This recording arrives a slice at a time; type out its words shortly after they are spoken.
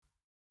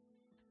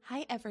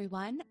Hi,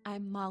 everyone.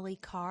 I'm Molly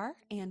Carr,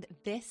 and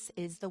this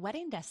is The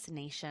Wedding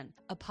Destination,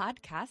 a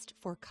podcast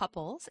for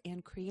couples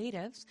and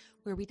creatives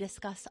where we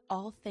discuss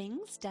all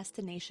things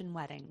destination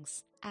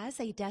weddings.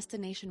 As a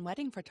destination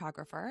wedding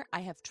photographer,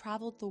 I have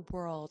traveled the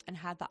world and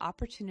had the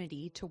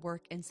opportunity to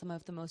work in some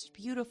of the most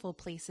beautiful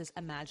places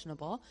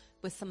imaginable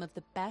with some of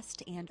the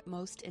best and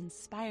most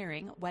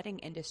inspiring wedding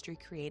industry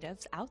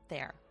creatives out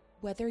there.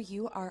 Whether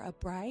you are a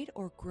bride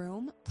or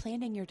groom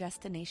planning your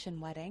destination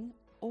wedding,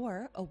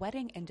 or a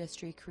wedding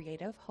industry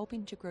creative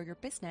hoping to grow your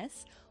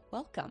business,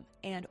 welcome,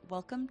 and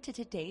welcome to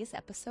today's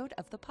episode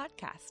of the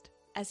podcast.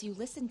 As you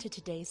listen to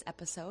today's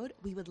episode,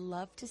 we would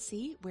love to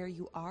see where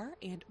you are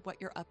and what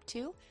you're up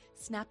to.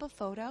 Snap a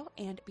photo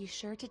and be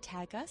sure to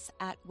tag us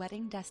at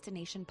Wedding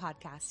Destination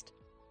Podcast.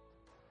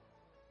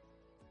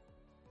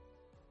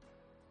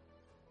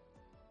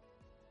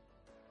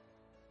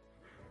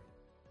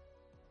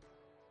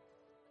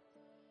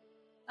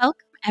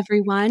 Welcome,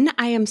 everyone.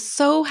 I am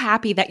so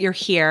happy that you're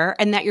here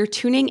and that you're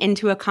tuning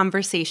into a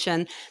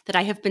conversation that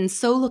I have been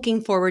so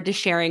looking forward to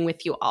sharing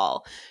with you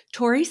all.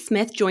 Tori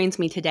Smith joins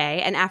me today,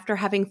 and after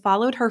having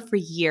followed her for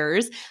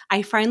years,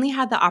 I finally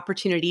had the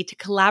opportunity to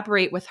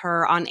collaborate with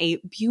her on a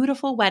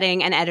beautiful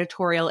wedding and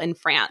editorial in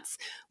France.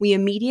 We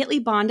immediately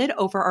bonded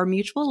over our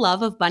mutual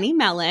love of Bunny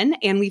Mellon,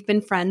 and we've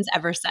been friends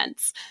ever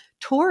since.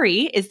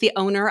 Tori is the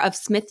owner of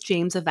Smith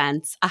James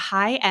Events, a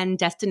high-end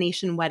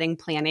destination wedding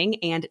planning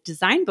and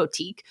design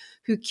boutique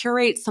who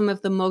curates some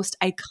of the most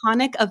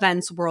iconic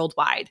events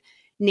worldwide.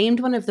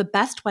 Named one of the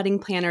best wedding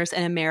planners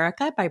in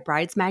America by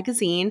Brides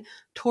Magazine,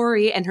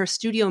 Tori and her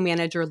studio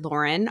manager,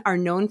 Lauren, are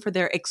known for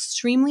their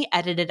extremely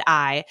edited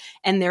eye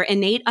and their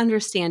innate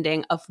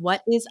understanding of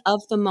what is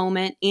of the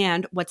moment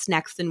and what's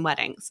next in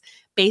weddings.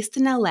 Based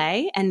in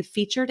LA and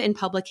featured in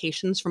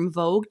publications from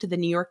Vogue to the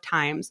New York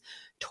Times,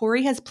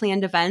 Tori has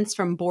planned events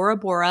from Bora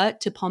Bora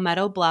to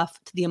Palmetto Bluff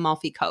to the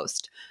Amalfi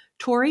Coast.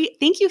 Tori,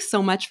 thank you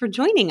so much for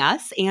joining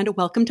us and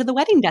welcome to the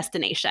Wedding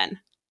Destination.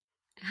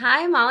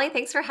 Hi, Molly.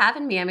 Thanks for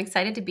having me. I'm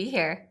excited to be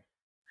here.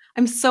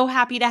 I'm so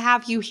happy to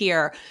have you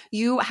here.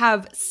 You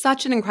have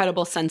such an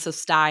incredible sense of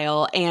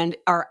style and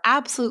are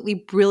absolutely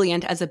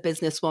brilliant as a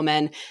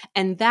businesswoman.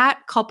 And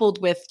that,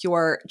 coupled with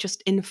your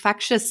just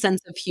infectious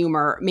sense of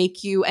humor,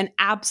 make you an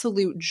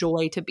absolute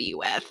joy to be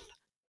with.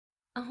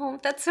 Oh,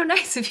 that's so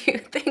nice of you.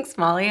 Thanks,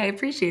 Molly. I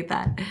appreciate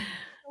that.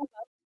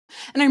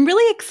 And I'm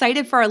really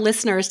excited for our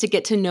listeners to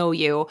get to know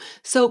you.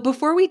 So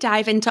before we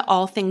dive into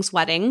all things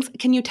weddings,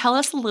 can you tell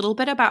us a little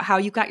bit about how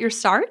you got your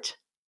start?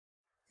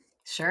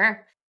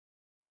 Sure.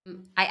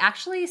 I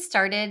actually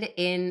started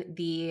in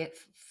the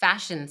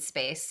fashion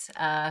space.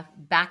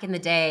 Back in the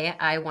day,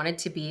 I wanted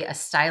to be a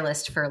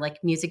stylist for like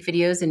music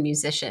videos and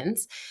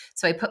musicians.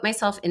 So I put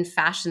myself in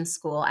fashion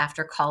school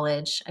after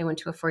college. I went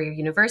to a 4-year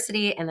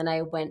university and then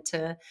I went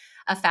to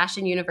a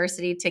fashion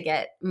university to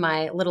get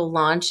my little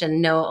launch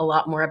and know a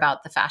lot more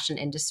about the fashion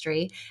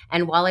industry.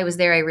 And while I was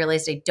there, I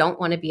realized I don't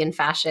want to be in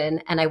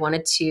fashion and I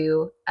wanted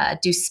to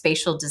do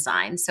spatial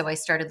design. So I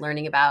started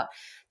learning about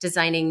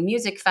designing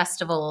music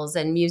festivals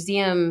and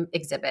museum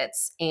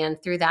exhibits.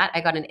 And through that,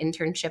 I got an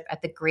internship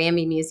at the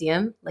Grammy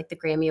Museum, like the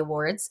Grammy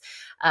Awards,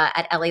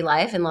 at LA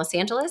Live in Los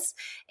Angeles.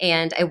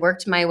 And I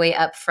worked my way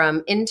up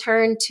from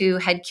intern to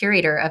head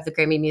curator of the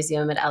Grammy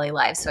Museum at LA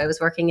Live. So I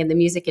was working in the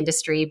music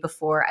industry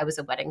before I was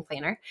a wedding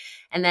planner.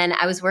 And then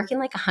I was working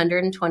like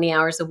 120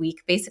 hours a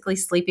week, basically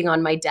sleeping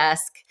on my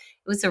desk.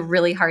 It was a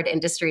really hard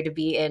industry to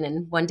be in.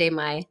 And one day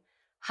my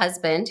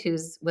husband, who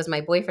was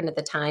my boyfriend at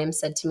the time,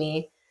 said to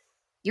me,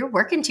 "You're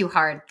working too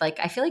hard. Like,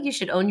 I feel like you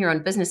should own your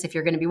own business if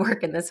you're going to be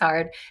working this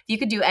hard. If you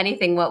could do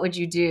anything, what would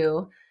you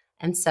do?"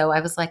 And so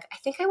I was like, I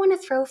think I want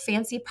to throw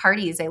fancy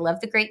parties. I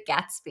love The Great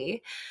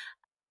Gatsby.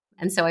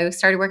 And so I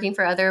started working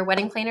for other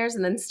wedding planners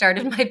and then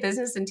started my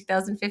business in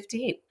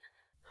 2015.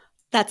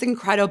 That's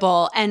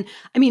incredible. And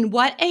I mean,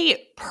 what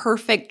a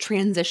perfect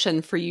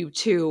transition for you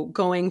too,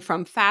 going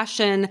from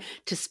fashion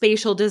to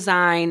spatial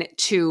design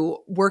to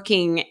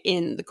working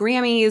in the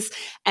Grammys.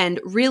 And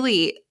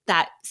really,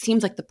 that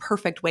seems like the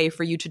perfect way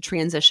for you to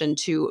transition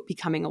to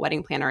becoming a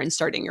wedding planner and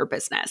starting your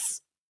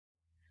business.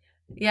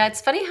 Yeah,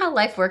 it's funny how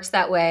life works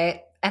that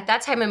way. At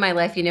that time in my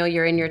life,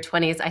 you're in your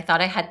 20s. I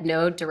thought I had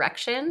no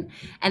direction.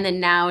 And then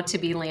now to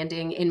be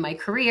landing in my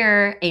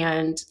career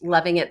and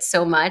loving it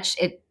so much,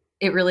 it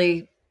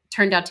really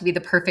turned out to be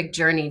the perfect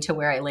journey to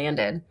where I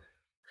landed.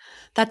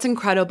 That's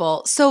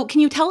incredible. So, can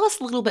you tell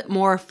us a little bit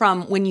more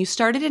from when you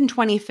started in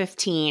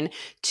 2015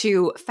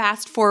 to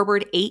fast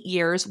forward 8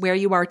 years where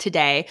you are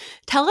today?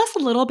 Tell us a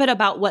little bit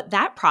about what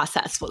that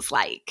process was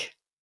like.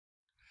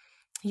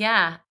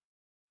 Yeah.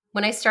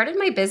 When I started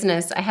my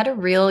business, I had a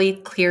really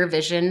clear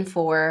vision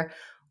for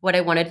what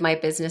I wanted my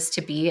business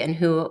to be and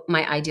who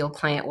my ideal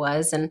client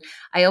was. And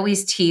I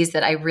always tease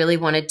that I really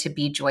wanted to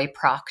be Joy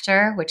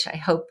Proctor, which I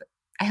hope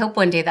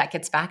one day that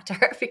gets back to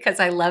her because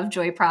I love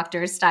Joy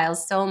Proctor's style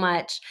so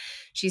much.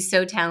 She's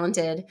so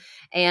talented.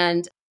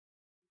 And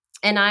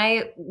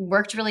I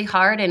worked really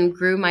hard and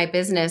grew my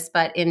business,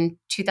 but in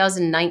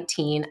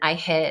 2019 I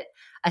hit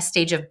a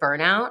stage of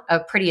burnout,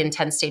 a pretty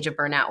intense stage of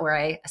burnout where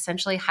I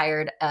essentially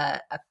hired a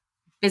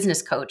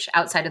business coach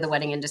outside of the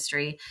wedding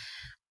industry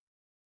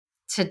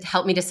to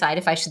help me decide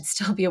if I should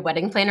still be a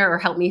wedding planner or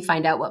help me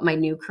find out what my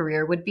new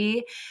career would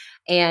be.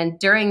 And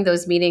during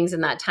those meetings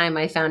and that time,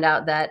 I found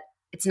out that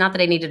it's not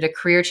that I needed a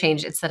career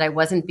change, it's that I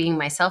wasn't being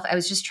myself. I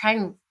was just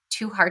trying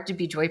too hard to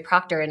be Joy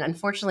Proctor. And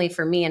unfortunately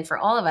for me and for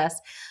all of us,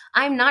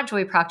 I'm not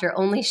Joy Proctor,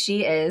 only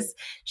she is.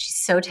 She's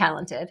so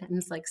talented. I'm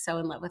just like so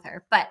in love with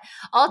her. But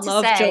all to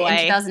Love say, in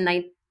Joy.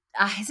 2009,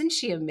 isn't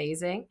she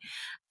amazing?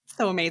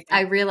 So I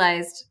amazing.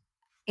 realized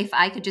if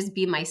I could just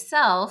be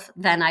myself,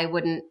 then I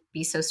wouldn't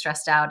be so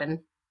stressed out and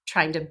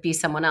trying to be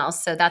someone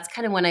else. So that's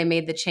kind of when I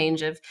made the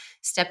change of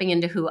stepping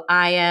into who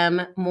I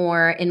am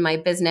more in my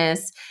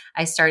business.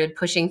 I started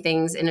pushing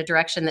things in a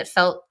direction that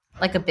felt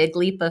like a big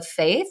leap of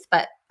faith,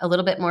 but a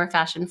little bit more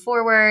fashion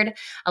forward,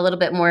 a little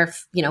bit more,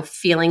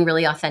 feeling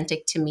really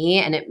authentic to me.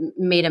 And it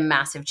made a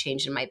massive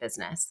change in my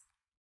business.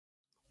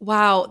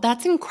 Wow,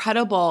 that's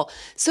incredible.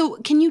 So,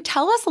 can you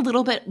tell us a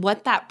little bit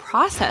what that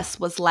process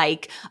was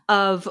like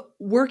of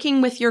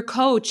working with your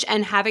coach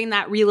and having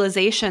that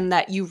realization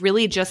that you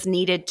really just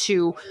needed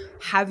to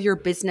have your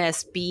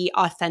business be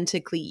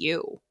authentically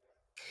you?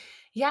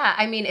 Yeah,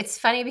 I mean, it's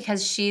funny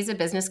because she's a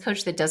business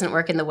coach that doesn't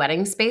work in the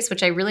wedding space,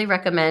 which I really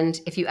recommend.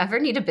 If you ever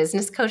need a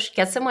business coach,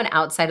 get someone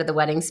outside of the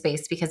wedding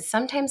space because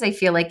sometimes I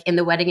feel like in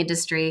the wedding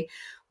industry,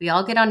 we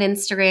all get on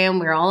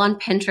Instagram, we're all on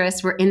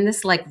Pinterest, we're in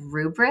this like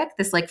rubric,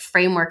 this like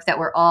framework that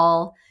we're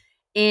all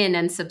in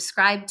and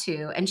subscribed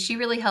to. And she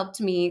really helped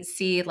me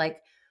see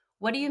like,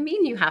 what do you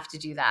mean you have to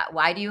do that?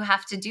 Why do you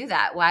have to do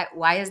that?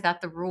 Why is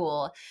that the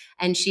rule?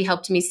 And she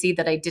helped me see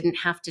that I didn't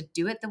have to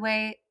do it the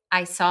way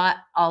I saw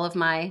all of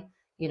my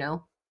you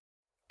know,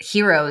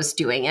 heroes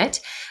doing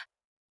it,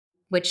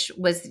 which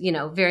was,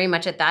 very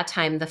much at that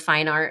time, the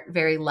fine art,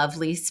 very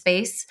lovely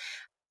space.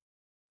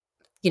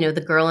 The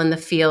girl in the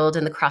field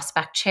and the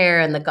crossback chair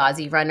and the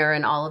gauzy runner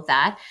and all of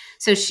that.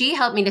 So she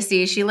helped me to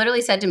see, she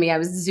literally said to me, I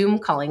was Zoom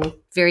calling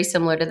very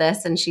similar to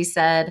this. And she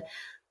said,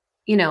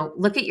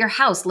 look at your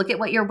house, look at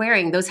what you're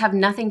wearing. Those have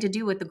nothing to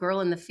do with the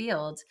girl in the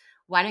field.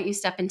 Why don't you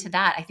step into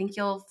that? I think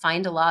you'll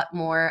find a lot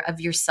more of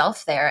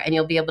yourself there and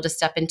you'll be able to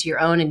step into your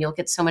own and you'll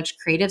get so much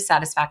creative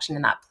satisfaction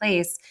in that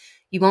place.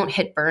 You won't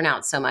hit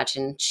burnout so much.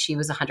 And she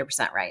was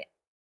 100% right.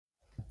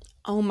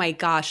 Oh my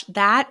gosh,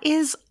 that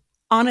is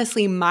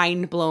honestly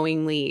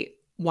mind-blowingly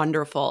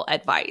wonderful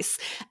advice.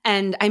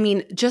 And I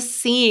mean,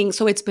 just seeing,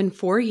 so it's been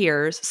 4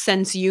 years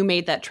since you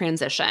made that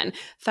transition.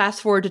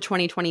 Fast forward to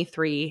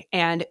 2023,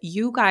 and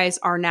you guys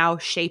are now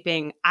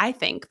shaping, I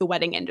think, the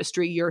wedding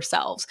industry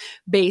yourselves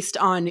based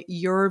on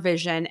your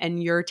vision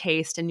and your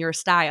taste and your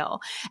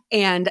style.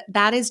 And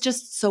that is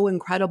just so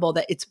incredible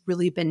that it's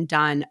really been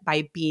done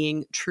by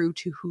being true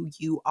to who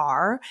you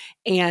are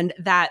and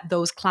that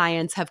those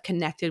clients have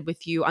connected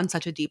with you on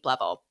such a deep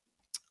level.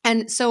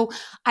 And so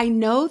I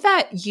know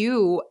that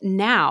you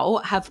now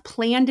have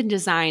planned and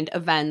designed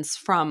events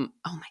from,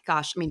 oh my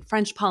gosh, I mean,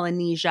 French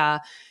Polynesia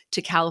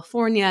to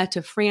California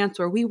to France,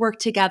 where we work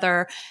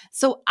together.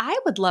 So I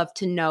would love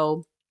to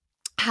know,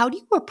 how do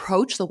you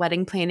approach the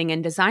wedding planning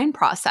and design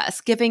process,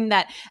 given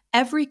that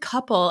every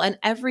couple and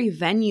every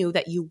venue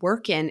that you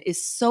work in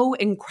is so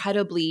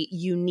incredibly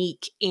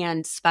unique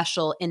and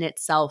special in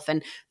itself?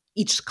 And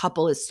each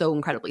couple is so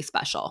incredibly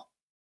special.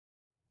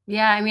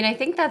 Yeah, I mean, I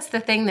think that's the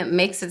thing that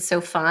makes it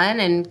so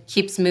fun and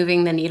keeps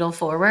moving the needle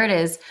forward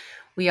is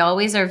we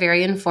always are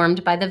very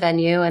informed by the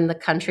venue and the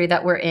country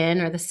that we're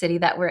in or the city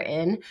that we're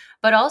in,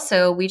 but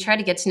also we try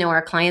to get to know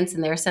our clients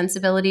and their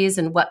sensibilities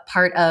and what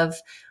part of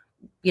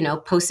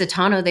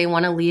Positano they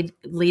want to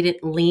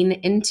lean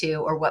into,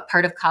 or what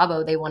part of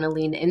Cabo they want to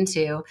lean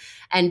into.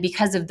 And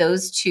because of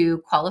those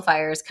two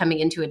qualifiers coming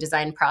into a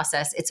design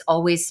process, it's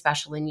always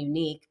special and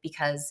unique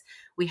because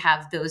we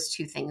have those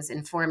two things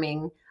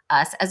informing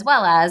us, as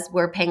well as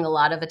we're paying a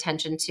lot of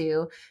attention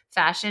to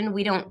fashion.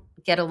 We don't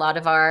get a lot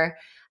of our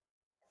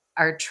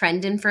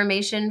trend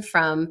information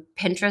from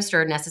Pinterest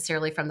or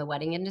necessarily from the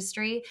wedding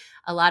industry.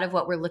 A lot of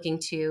what we're looking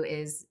to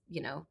is,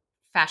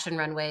 fashion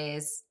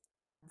runways,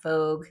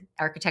 Vogue,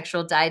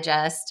 Architectural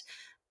Digest,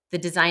 the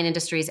design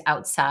industries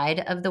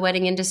outside of the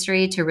wedding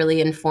industry to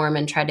really inform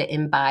and try to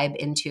imbibe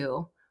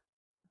into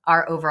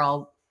our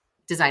overall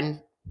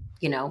design,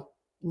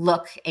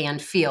 look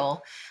and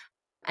feel.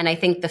 And I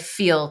think the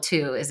feel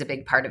too is a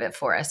big part of it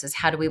for us is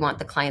how do we want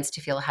the clients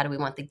to feel? How do we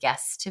want the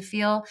guests to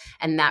feel?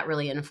 And that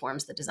really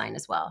informs the design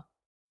as well.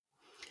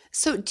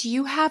 So, do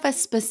you have a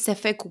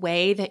specific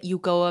way that you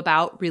go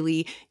about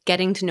really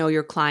getting to know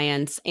your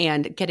clients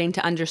and getting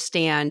to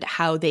understand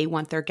how they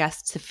want their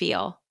guests to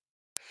feel?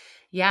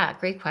 Yeah,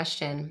 great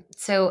question.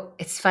 So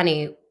it's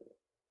funny.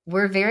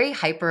 We're very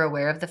hyper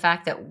aware of the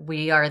fact that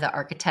we are the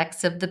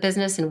architects of the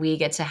business and we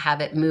get to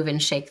have it move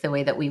and shake the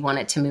way that we want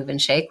it to move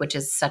and shake, which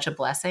is such a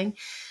blessing.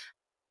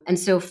 And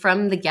so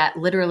from the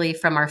literally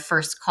from our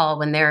first call,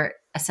 when they're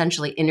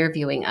essentially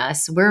interviewing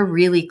us, we're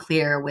really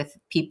clear with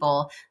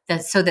people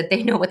that so that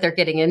they know what they're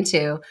getting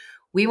into.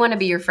 We want to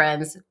be your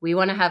friends. We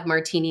want to have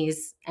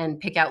martinis and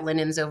pick out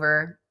linens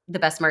over the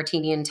best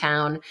martini in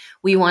town.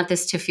 We want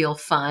this to feel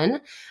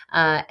fun.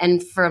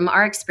 And from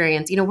our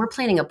experience, we're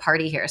planning a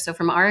party here. So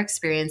from our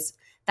experience,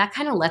 that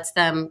kind of lets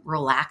them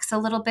relax a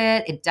little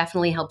bit. It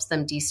definitely helps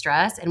them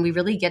de-stress. And we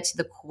really get to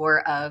the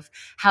core of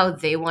how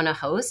they want to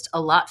host a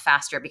lot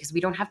faster because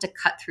we don't have to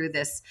cut through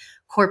this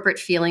corporate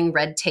feeling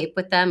red tape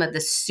with them of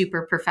this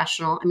super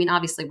professional. I mean,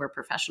 obviously we're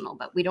professional,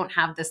 but we don't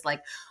have this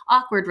like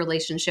awkward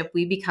relationship.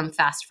 We become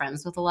fast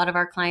friends with a lot of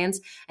our clients.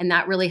 And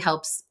that really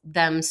helps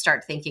them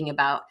start thinking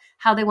about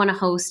how they want to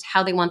host,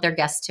 how they want their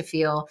guests to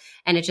feel.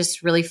 And it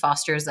just really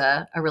fosters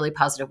a really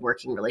positive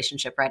working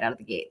relationship right out of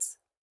the gates.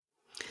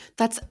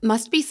 That's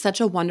must be such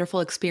a wonderful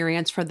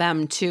experience for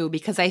them too,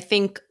 because I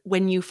think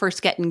when you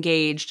first get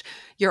engaged,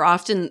 you're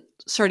often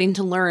starting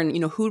to learn,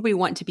 who do we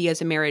want to be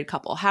as a married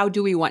couple? How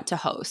do we want to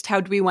host?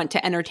 How do we want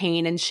to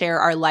entertain and share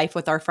our life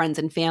with our friends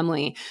and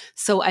family?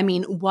 So, I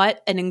mean,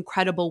 what an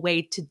incredible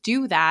way to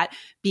do that,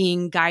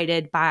 being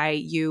guided by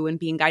you and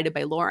being guided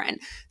by Lauren.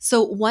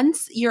 So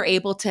once you're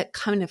able to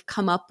kind of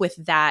come up with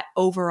that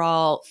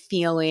overall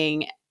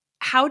feeling,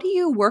 how do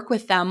you work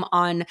with them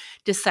on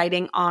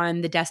deciding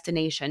on the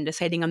destination,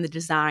 deciding on the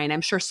design? I'm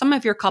sure some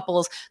of your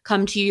couples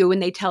come to you and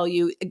they tell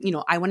you,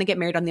 I want to get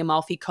married on the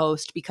Amalfi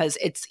Coast because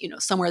it's,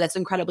 somewhere that's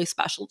incredibly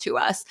special to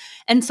us.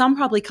 And some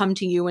probably come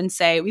to you and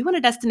say, we want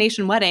a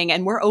destination wedding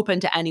and we're open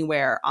to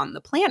anywhere on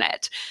the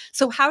planet.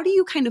 So how do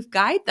you kind of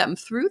guide them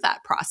through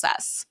that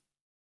process?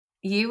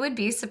 You would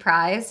be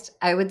surprised.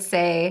 I would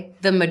say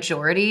the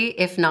majority,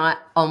 if not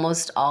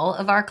almost all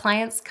of our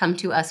clients come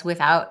to us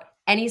without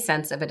any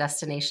sense of a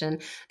destination.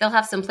 They'll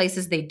have some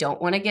places they don't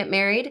want to get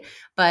married,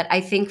 but I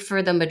think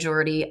for the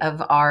majority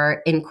of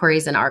our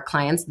inquiries and our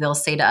clients, they'll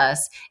say to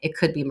us, it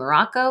could be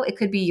Morocco, it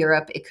could be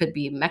Europe, it could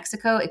be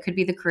Mexico, it could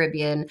be the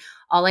Caribbean.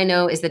 All I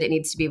know is that it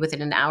needs to be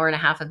within an hour and a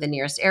half of the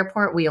nearest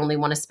airport. We only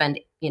want to spend,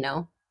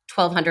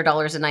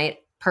 $1,200 a night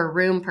per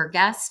room per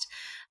guest,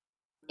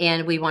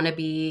 and we want to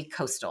be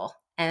coastal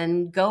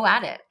and go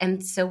at it.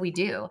 And so we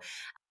do.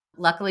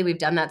 Luckily, we've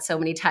done that so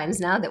many times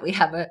now that we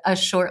have a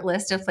short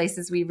list of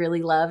places we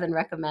really love and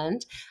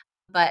recommend.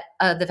 But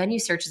the venue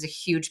search is a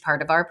huge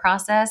part of our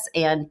process,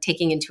 and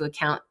taking into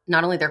account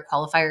not only their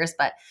qualifiers,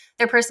 but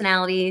their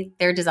personality,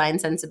 their design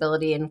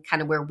sensibility, and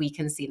kind of where we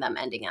can see them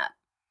ending up.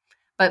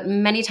 But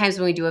many times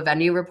when we do a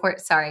venue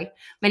report,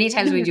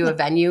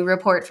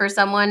 for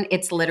someone,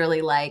 it's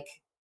literally like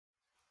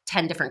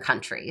 10 different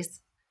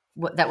countries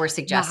that we're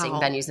suggesting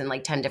Wow. venues in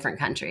like 10 different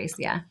countries.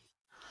 Yeah.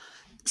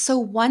 So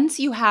once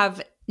you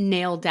have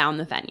nailed down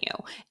the venue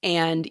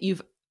and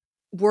you've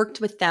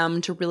worked with them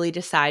to really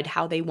decide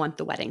how they want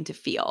the wedding to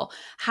feel,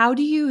 how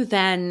do you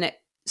then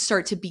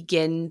start to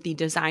begin the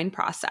design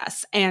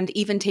process? And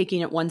even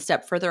taking it one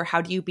step further,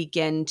 how do you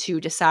begin to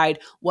decide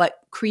what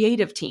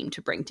creative team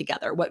to bring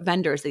together, what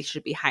vendors they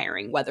should be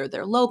hiring, whether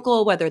they're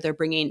local, whether they're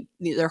bringing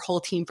their whole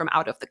team from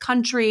out of the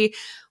country?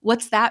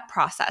 What's that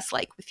process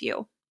like with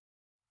you?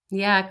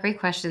 Yeah, great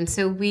question.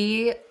 So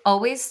we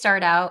always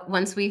start out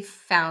once we've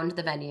found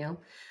the venue,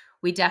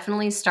 we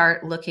definitely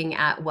start looking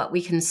at what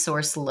we can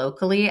source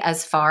locally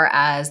as far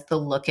as the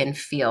look and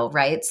feel,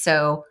 right?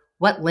 So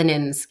what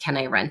linens can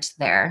I rent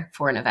there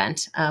for an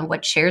event?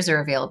 What chairs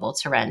are available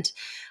to rent?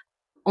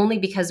 Only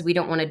because we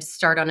don't want to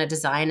start on a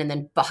design and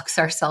then box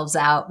ourselves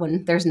out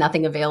when there's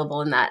nothing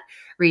available in that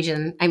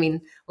region. I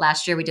mean,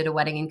 last year we did a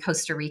wedding in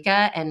Costa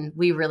Rica and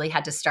we really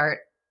had to start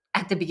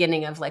at the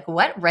beginning of like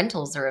what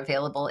rentals are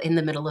available in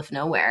the middle of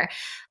nowhere.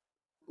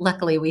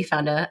 Luckily, we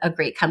found a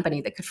great company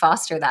that could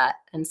foster that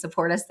and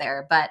support us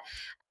there. But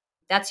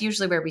that's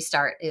usually where we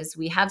start is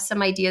we have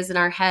some ideas in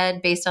our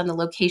head based on the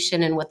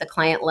location and what the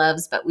client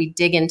loves, but we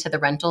dig into the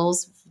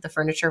rentals, the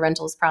furniture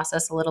rentals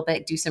process a little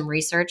bit, do some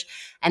research,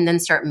 and then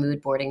start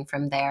mood boarding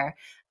from there.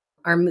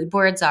 Our mood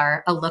boards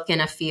are a look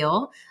and a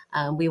feel.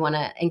 We want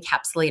to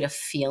encapsulate a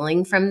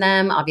feeling from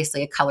them.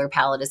 Obviously, a color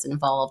palette is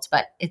involved,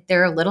 but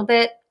they're a little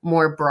bit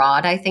more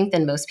broad, I think,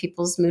 than most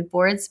people's mood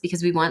boards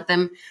because we want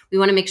to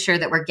make sure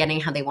that we're getting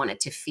how they want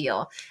it to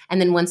feel. And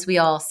then once we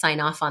all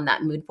sign off on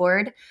that mood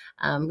board,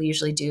 we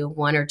usually do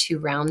 1 or 2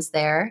 rounds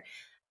there.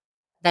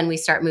 Then we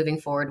start moving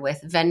forward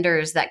with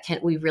vendors that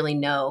we really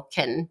know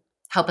can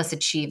help us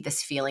achieve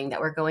this feeling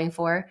that we're going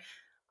for.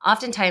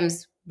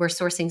 Oftentimes we're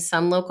sourcing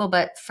some local,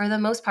 but for the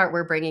most part,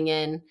 we're bringing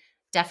in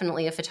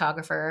definitely a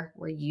photographer.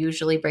 We're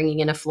usually bringing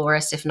in a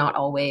florist, if not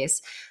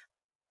always.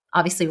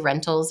 Obviously,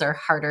 rentals are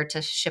harder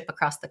to ship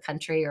across the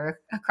country or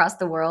across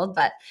the world,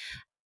 but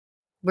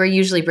we're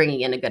usually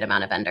bringing in a good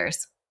amount of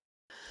vendors.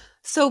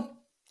 So,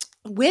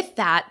 with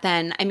that,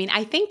 then, I mean,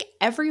 I think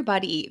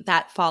everybody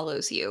that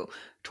follows you,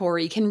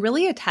 Tori, can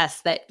really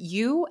attest that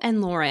you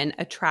and Lauren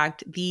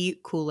attract the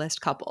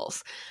coolest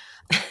couples.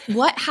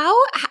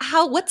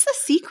 What's the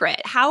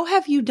secret? How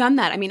have you done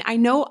that? I mean, I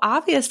know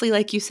obviously,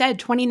 like you said,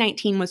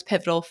 2019 was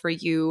pivotal for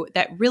you,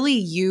 that really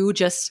you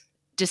just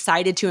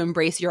decided to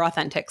embrace your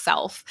authentic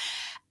self.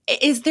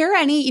 Is there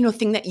any,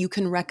 thing that you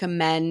can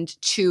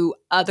recommend to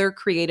other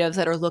creatives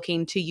that are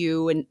looking to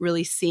you and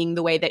really seeing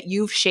the way that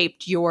you've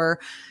shaped your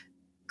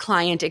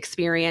client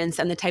experience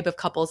and the type of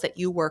couples that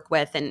you work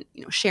with and,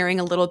 sharing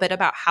a little bit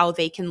about how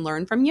they can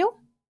learn from you?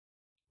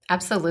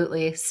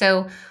 Absolutely.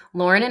 So,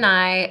 Lauren and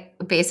I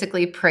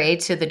basically pray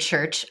to the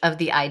church of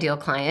the ideal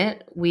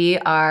client. We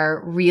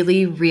are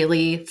really,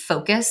 really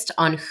focused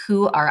on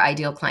who our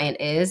ideal client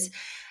is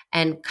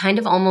and kind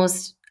of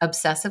almost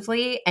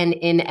obsessively and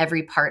in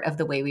every part of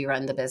the way we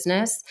run the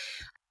business.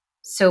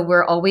 So,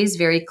 we're always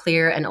very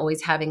clear and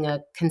always having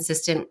a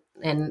consistent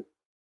and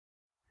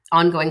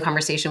ongoing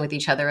conversation with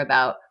each other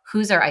about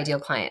who's our ideal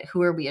client,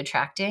 who are we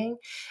attracting,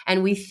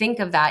 and we think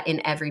of that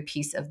in every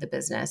piece of the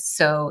business.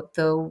 So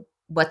the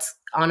what's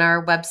on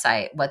our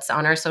website, what's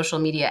on our social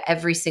media,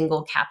 every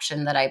single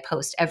caption that I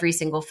post, every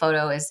single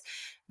photo is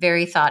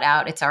very thought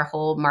out. It's our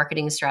whole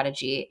marketing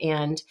strategy.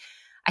 And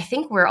I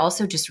think we're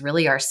also just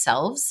really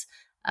ourselves.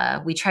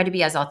 We try to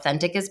be as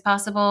authentic as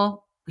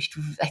possible.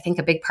 I think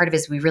a big part of it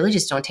is we really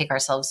just don't take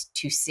ourselves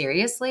too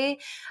seriously.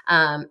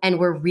 And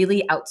we're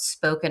really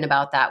outspoken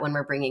about that when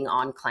we're bringing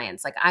on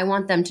clients. Like, I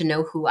want them to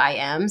know who I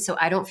am. So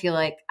I don't feel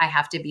like I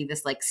have to be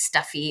this like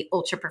stuffy,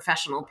 ultra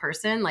professional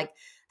person. Like,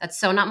 that's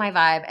so not my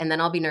vibe. And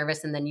then I'll be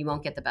nervous and then you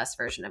won't get the best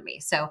version of me.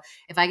 So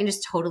if I can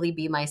just totally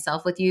be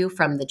myself with you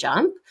from the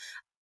jump,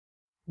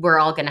 we're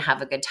all going to have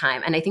a good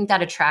time. And I think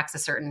that attracts a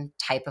certain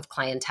type of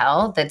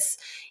clientele that's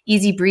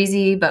easy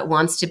breezy, but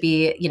wants to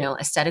be,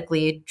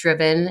 aesthetically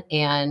driven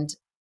and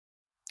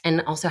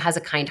also has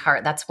a kind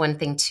heart. That's one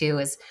thing too,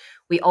 is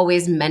we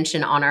always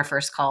mention on our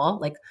first call,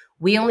 like,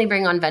 we only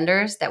bring on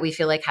vendors that we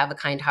feel like have a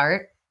kind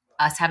heart.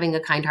 Us having a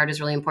kind heart is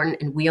really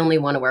important. And we only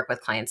want to work with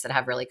clients that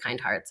have really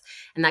kind hearts.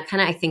 And that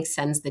kind of, I think,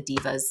 sends the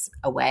divas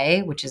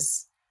away, which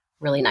is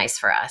really nice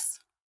for us.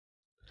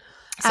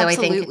 So I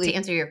think Absolutely.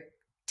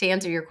 to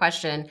answer your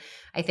question,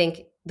 I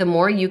think the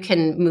more you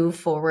can move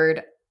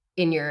forward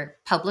in your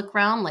public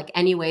realm, like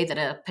any way that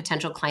a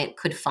potential client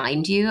could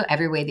find you,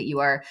 every way that you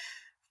are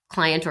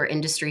client or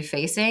industry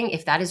facing,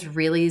 if that is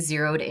really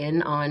zeroed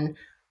in on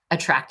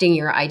attracting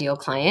your ideal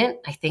client,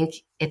 I think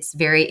it's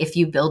if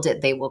you build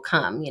it, they will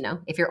come.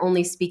 If you're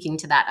only speaking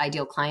to that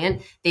ideal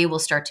client, they will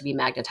start to be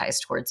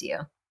magnetized towards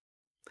you.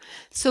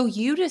 So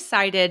you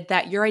decided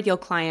that your ideal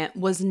client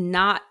was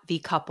not the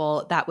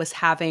couple that was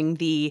having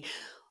the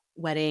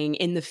wedding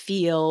in the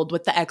field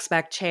with the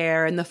X-back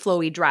chair and the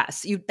flowy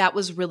dress. That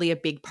was really a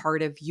big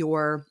part of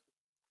your,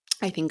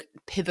 I think,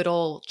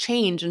 pivotal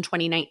change in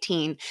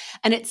 2019.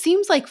 And it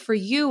seems like for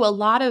you, a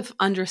lot of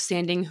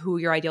understanding who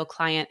your ideal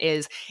client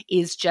is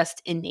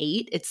just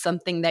innate. It's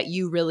something that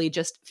you really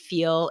just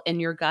feel in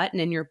your gut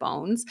and in your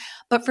bones.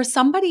 But for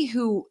somebody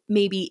who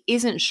maybe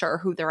isn't sure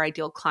who their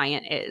ideal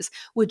client is,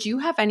 would you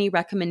have any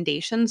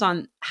recommendations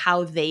on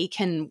how they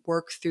can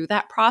work through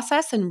that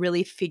process and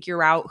really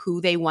figure out who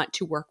they want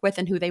to work with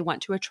and who they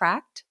want to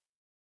attract?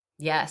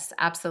 Yes,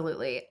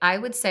 absolutely. I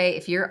would say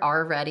if you're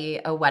already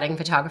a wedding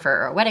photographer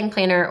or a wedding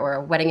planner or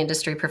a wedding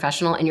industry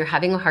professional and you're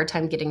having a hard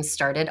time getting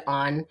started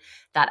on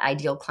that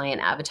ideal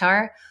client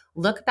avatar,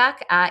 look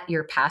back at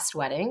your past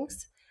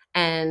weddings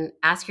and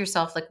ask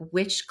yourself, like,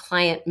 which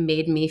client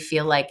made me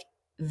feel like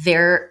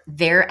their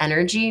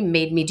energy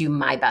made me do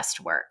my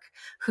best work?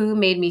 Who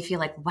made me feel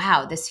like,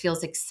 wow, this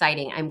feels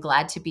exciting. I'm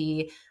glad to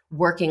be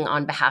working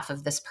on behalf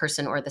of this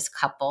person or this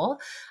couple,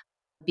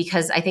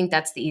 because I think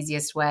that's the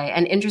easiest way.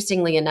 And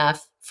interestingly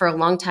enough, for a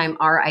long time,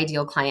 our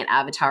ideal client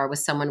avatar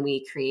was someone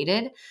we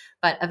created.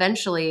 But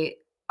eventually,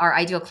 our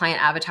ideal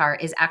client avatar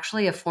is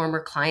actually a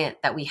former client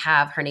that we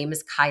have. Her name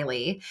is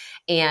Kylie.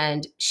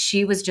 And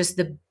she was just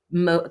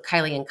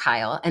Kylie and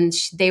Kyle. And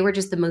they were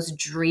just the most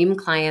dream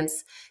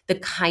clients, the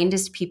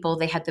kindest people.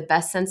 They had the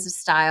best sense of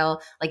style.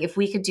 Like, if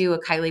we could do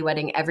a Kylie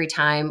wedding every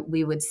time,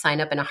 we would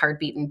sign up in a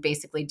heartbeat and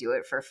basically do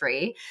it for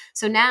free.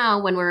 So now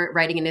when we're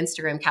writing an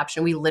Instagram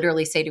caption, we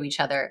literally say to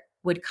each other,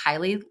 would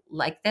Kylie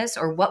like this?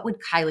 Or what would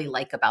Kylie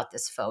like about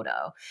this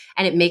photo?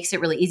 And it makes it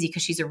really easy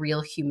because she's a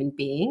real human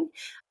being.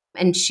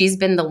 And she's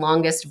been the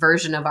longest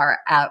version of our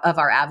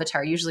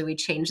avatar. Usually we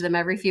change them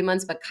every few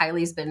months, but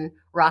Kylie's been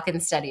rocking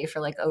steady for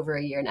like over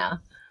a year now.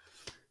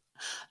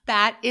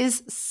 That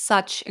is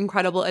such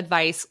incredible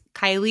advice.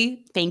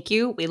 Kylie, thank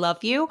you. We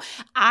love you.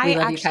 We I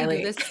love you,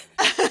 actually do Kylie.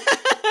 this.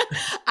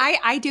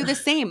 I do the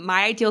same.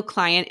 My ideal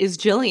client is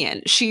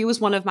Jillian. She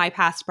was one of my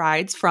past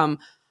brides from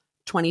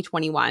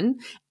 2021.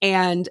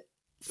 And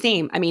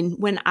same. I mean,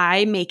 when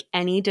I make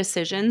any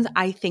decisions,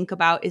 I think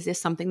about, is this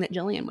something that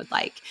Jillian would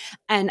like?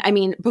 And I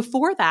mean,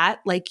 before that,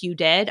 like you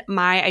did,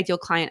 my ideal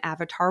client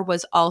avatar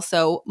was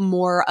also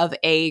more of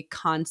a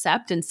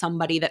concept and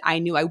somebody that I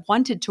knew I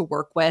wanted to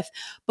work with.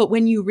 But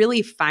when you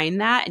really find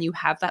that and you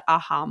have that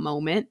aha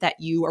moment that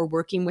you are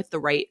working with the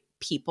right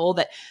people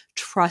that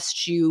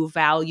trust you,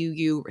 value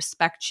you,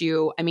 respect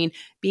you, I mean,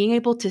 being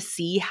able to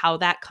see how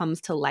that comes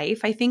to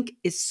life, I think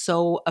is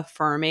so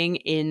affirming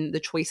in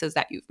the choices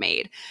that you've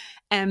made.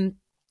 And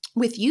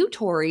with you,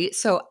 Tori,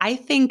 so I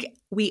think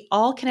we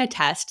all can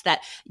attest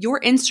that your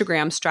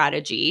Instagram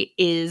strategy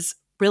is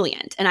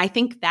brilliant. And I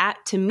think that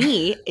to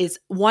me is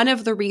one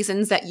of the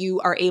reasons that you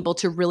are able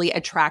to really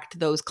attract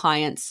those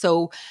clients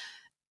so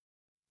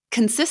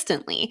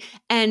consistently.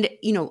 And,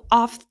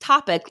 off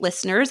topic,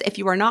 listeners, if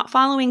you are not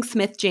following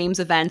Smith James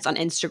events on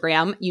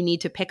Instagram, you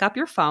need to pick up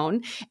your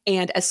phone.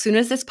 And as soon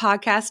as this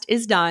podcast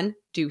is done,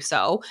 do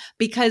so,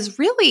 because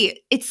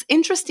really it's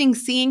interesting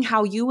seeing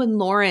how you and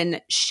Lauren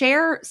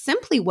share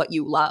simply what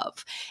you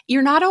love.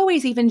 You're not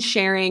always even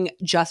sharing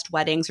just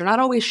weddings. You're not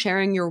always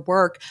sharing your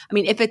work. I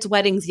mean, if it's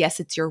weddings, yes,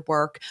 it's your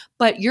work,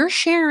 but you're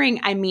sharing,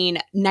 I mean,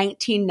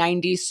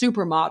 1990s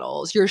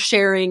supermodels. You're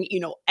sharing,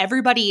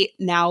 everybody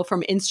now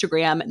from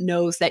Instagram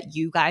knows that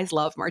you guys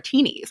love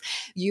martinis.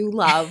 You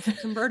love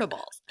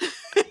convertibles.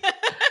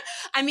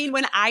 I mean,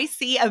 when I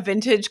see a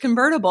vintage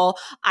convertible,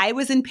 I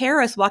was in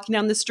Paris walking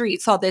down the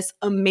street, saw this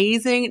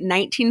amazing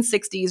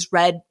 1960s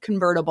red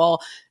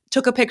convertible,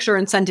 took a picture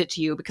and sent it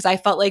to you because I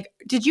felt like,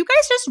 did you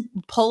guys just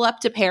pull up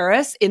to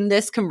Paris in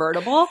this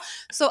convertible?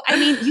 So, I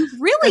mean, you've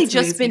really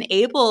just been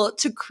able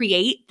to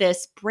create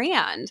this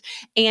brand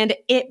and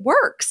it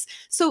works.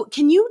 So,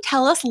 can you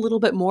tell us a little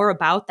bit more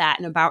about that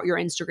and about your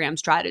Instagram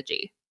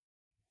strategy?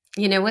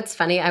 You know what's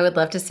funny? I would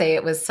love to say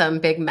it was some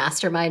big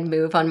mastermind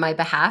move on my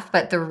behalf,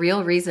 but the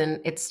real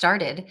reason it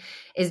started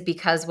is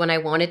because when I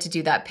wanted to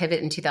do that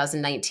pivot in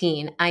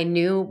 2019, I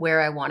knew where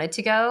I wanted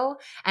to go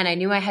and I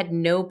knew I had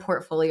no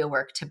portfolio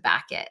work to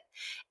back it.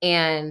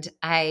 And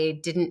I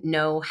didn't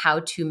know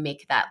how to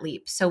make that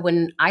leap. So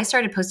when I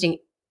started posting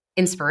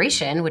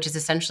inspiration, which is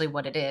essentially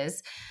what it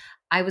is,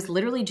 I was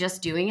literally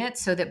just doing it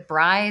so that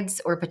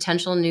brides or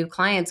potential new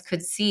clients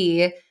could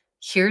see,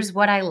 here's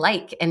what I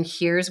like and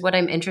here's what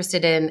I'm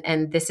interested in.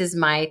 And this is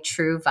my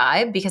true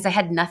vibe, because I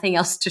had nothing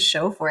else to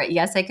show for it.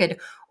 Yes, I could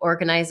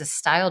organize a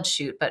styled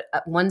shoot, but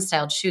one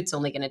styled shoot's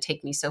only going to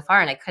take me so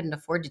far. And I couldn't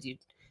afford to do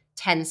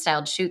 10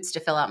 styled shoots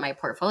to fill out my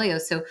portfolio.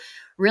 So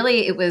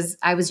really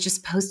I was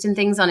just posting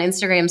things on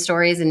Instagram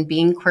stories and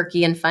being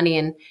quirky and funny.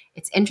 And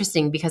it's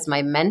interesting because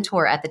my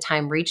mentor at the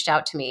time reached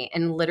out to me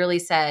and literally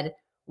said,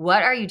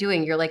 what are you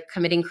doing? You're like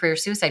committing career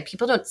suicide.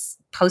 People don't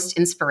post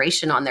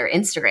inspiration on their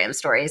Instagram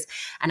stories.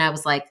 And I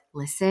was like,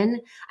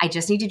 listen, I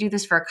just need to do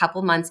this for a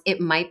couple months.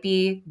 It might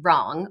be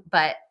wrong,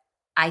 but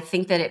I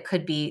think that there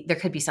could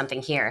be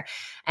something here.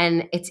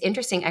 And it's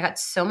interesting. I got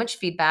so much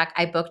feedback.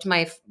 I booked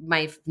my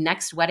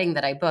next wedding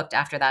that I booked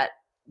after that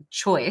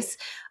choice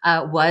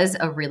was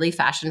a really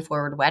fashion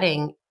forward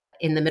wedding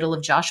in the middle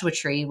of Joshua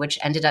Tree, which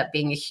ended up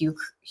being a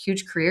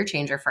huge career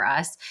changer for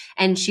us.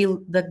 And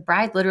the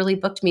bride literally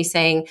booked me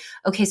saying,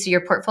 okay, so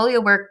your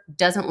portfolio work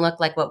doesn't look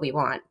like what we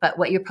want, but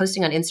what you're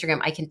posting on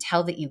Instagram, I can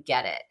tell that you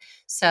get it.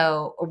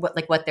 So, or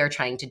what they're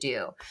trying to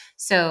do.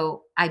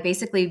 So I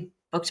basically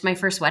booked my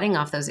first wedding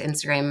off those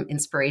Instagram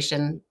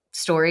inspiration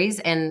stories.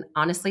 And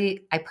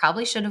honestly, I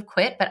probably should have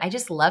quit, but I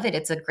just love it.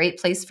 It's a great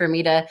place for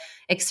me to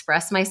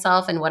express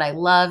myself and what I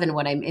love and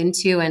what I'm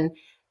into. And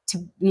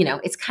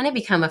it's kind of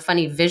become a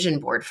funny vision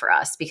board for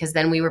us, because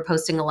then we were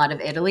posting a lot of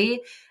Italy.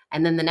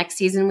 And then the next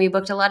season we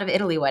booked a lot of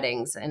Italy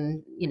weddings.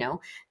 And,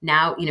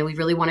 now, we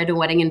really wanted a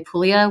wedding in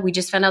Puglia. We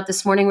just found out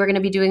this morning we're going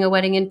to be doing a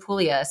wedding in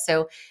Puglia.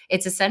 So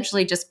it's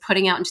essentially just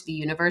putting out into the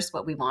universe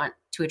what we want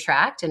to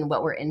attract and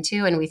what we're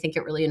into. And we think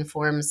it really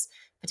informs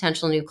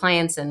potential new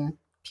clients and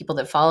people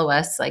that follow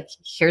us. Like,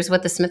 here's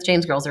what the Smith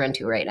James girls are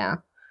into right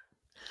now.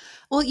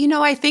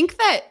 Well, I think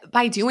that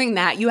by doing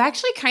that, you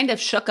actually kind of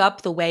shook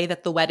up the way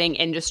that the wedding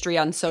industry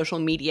on social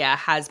media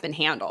has been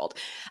handled.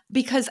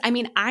 Because, I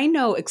mean, I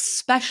know,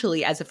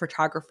 especially as a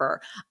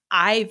photographer,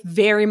 I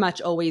very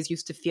much always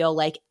used to feel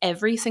like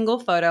every single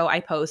photo I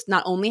post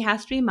not only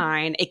has to be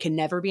mine, it can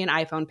never be an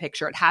iPhone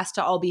picture. It has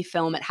to all be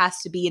film. It has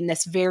to be in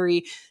this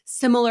very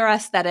similar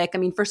aesthetic. I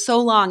mean, for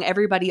so long,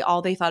 everybody,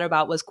 all they thought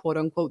about was quote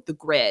unquote the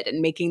grid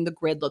and making the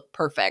grid look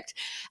perfect.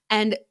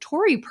 And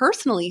Tori,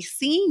 personally,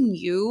 seeing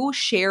you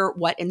share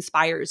what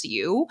inspires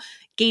you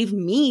gave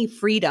me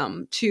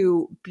freedom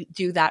to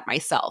do that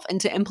myself and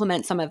to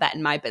implement some of that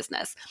in my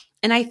business.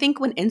 And I think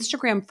when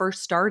Instagram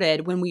first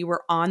started, when we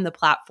were on the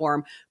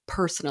platform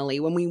personally,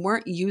 when we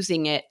weren't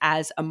using it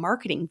as a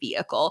marketing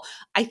vehicle,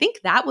 I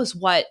think that was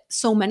what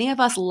so many of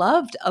us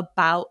loved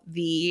about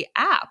the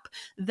app,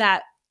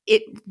 that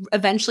it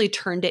eventually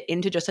turned it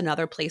into just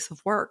another place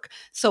of work.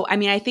 So, I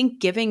mean, I think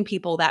giving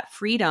people that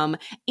freedom,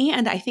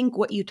 and I think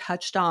what you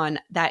touched on,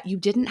 that you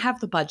didn't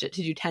have the budget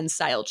to do 10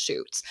 styled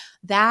shoots,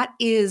 that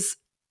is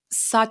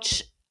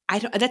such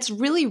that's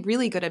really,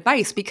 really good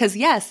advice, because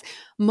yes,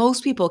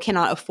 most people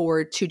cannot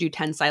afford to do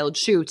 10 styled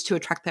shoots to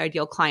attract their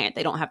ideal client.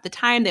 They don't have the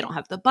time, they don't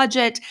have the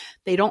budget,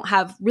 they don't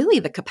have really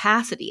the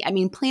capacity. I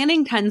mean,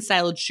 planning 10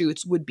 styled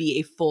shoots would be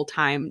a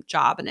full-time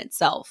job in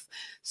itself.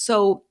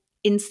 So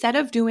instead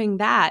of doing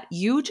that,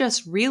 you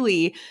just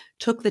really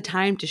took the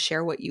time to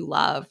share what you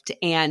loved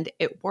and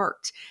it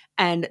worked.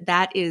 And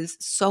that is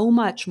so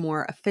much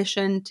more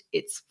efficient.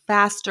 It's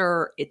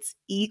faster. It's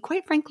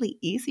quite frankly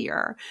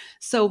easier.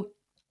 So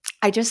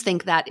I just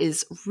think that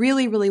is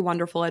really, really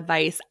wonderful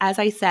advice. As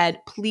I said,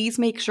 please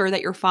make sure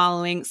that you're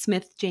following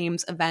Smith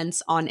James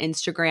Events on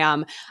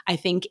Instagram. I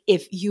think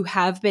if you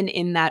have been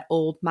in that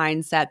old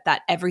mindset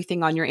that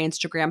everything on your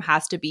Instagram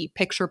has to be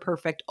picture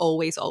perfect,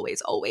 always,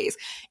 always, always,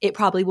 it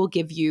probably will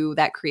give you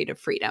that creative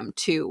freedom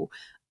to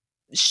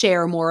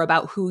share more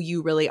about who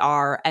you really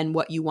are and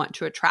what you want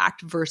to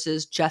attract,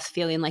 versus just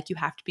feeling like you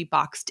have to be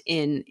boxed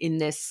in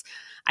this,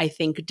 I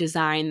think,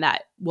 design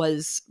that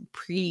was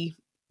pre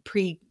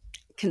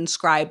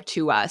conscribed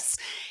to us.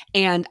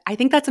 And I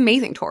think that's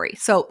amazing, Tori.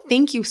 So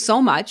thank you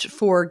so much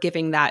for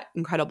giving that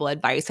incredible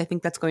advice. I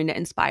think that's going to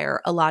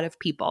inspire a lot of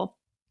people.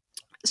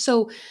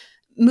 So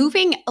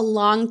moving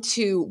along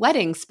to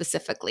weddings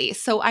specifically.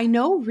 So I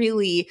know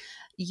really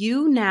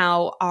you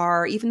now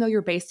are, even though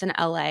you're based in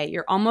LA,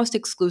 you're almost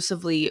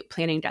exclusively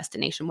planning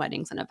destination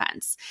weddings and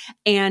events.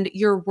 And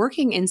you're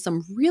working in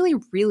some really,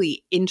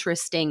 really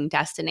interesting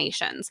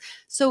destinations.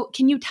 So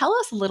can you tell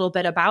us a little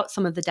bit about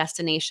some of the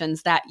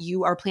destinations that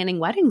you are planning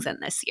weddings in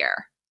this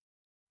year?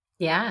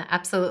 Yeah,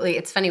 absolutely.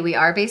 It's funny. We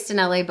are based in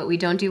LA, but we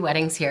don't do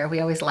weddings here.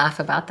 We always laugh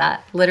about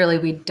that. Literally,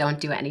 we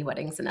don't do any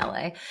weddings in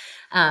LA.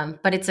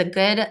 But it's a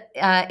good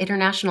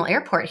international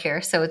airport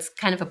here. So it's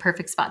kind of a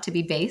perfect spot to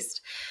be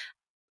based.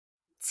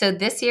 So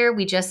this year,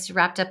 we just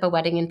wrapped up a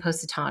wedding in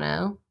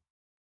Positano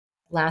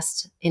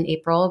last in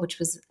April, which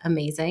was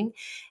amazing.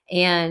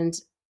 And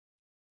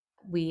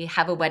we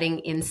have a wedding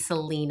in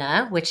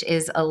Selena, which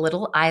is a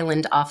little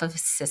island off of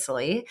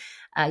Sicily.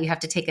 You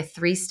have to take a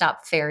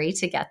 3-stop ferry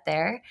to get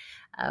there.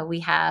 We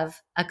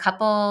have a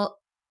couple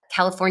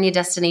California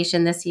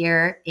destination this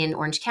year in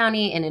Orange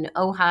County and in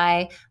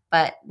Ojai,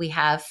 but we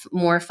have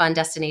more fun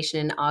destination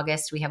in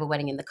August. We have a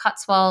wedding in the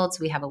Cotswolds.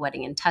 We have a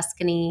wedding in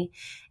Tuscany,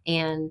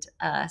 and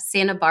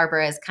Santa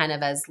Barbara is kind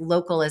of as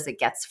local as it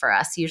gets for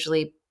us.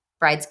 Usually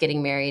brides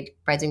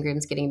and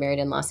grooms getting married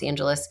in Los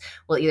Angeles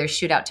will either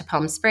shoot out to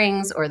Palm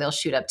Springs or they'll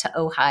shoot up to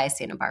Ojai,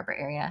 Santa Barbara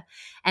area.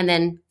 And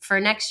then for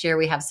next year,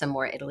 we have some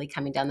more Italy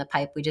coming down the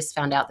pipe. We just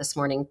found out this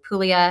morning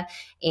Puglia,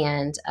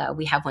 and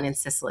we have one in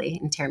Sicily,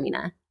 in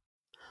Taormina.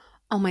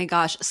 Oh my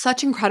gosh,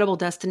 such incredible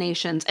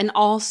destinations and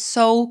all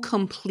so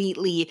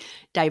completely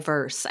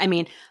diverse. I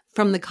mean,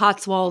 from the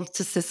Cotswolds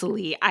to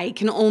Sicily, I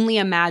can only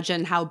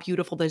imagine how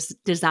beautiful those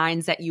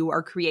designs that you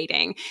are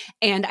creating.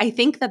 And I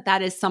think that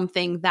that is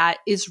something that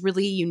is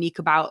really unique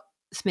about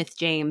Smith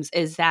James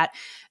is that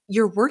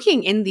you're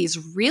working in these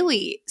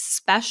really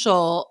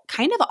special,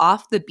 kind of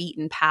off the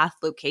beaten path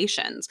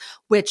locations,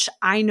 which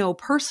I know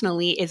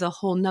personally is a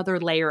whole nother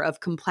layer of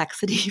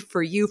complexity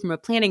for you from a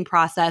planning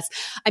process.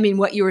 I mean,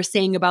 what you were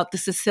saying about the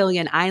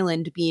Sicilian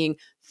island being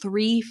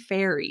 3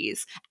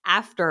 ferries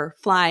after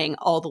flying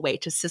all the way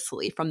to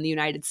Sicily from the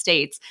United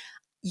States,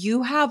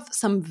 you have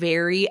some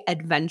very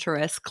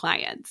adventurous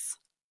clients.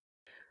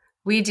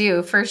 We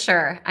do, for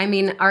sure. I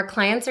mean, our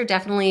clients are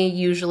definitely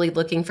usually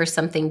looking for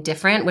something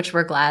different, which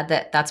we're glad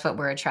that that's what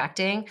we're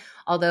attracting.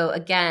 Although,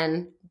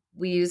 again,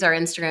 we use our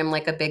Instagram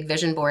like a big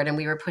vision board, and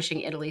we were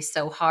pushing Italy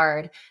so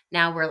hard.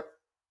 Now we're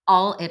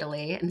all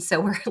Italy. And so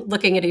we're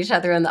looking at each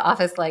other in the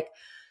office like,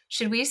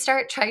 should we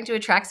start trying to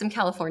attract some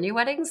California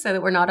weddings so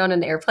that we're not on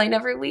an airplane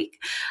every week?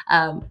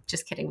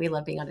 Just kidding. We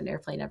love being on an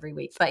airplane every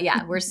week. But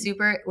yeah, we're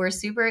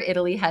super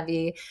Italy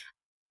heavy.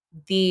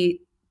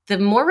 The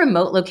more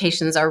remote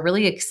locations are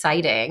really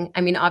exciting.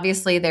 I mean,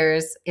 obviously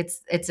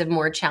it's a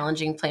more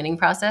challenging planning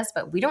process,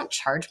 but we don't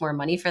charge more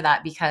money for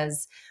that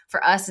because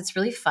for us it's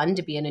really fun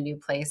to be in a new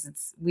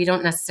place. We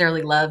don't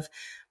necessarily love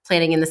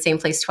planning in the same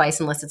place twice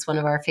unless it's one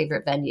of our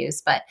favorite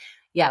venues. But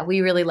yeah, we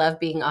really love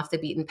being off the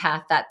beaten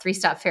path. That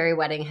 3-stop ferry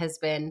wedding has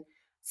been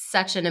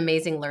such an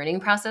amazing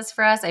learning process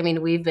for us. I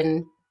mean, we've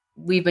been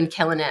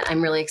killing it.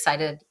 I'm really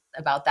excited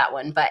about that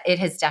one, but it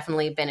has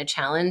definitely been a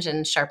challenge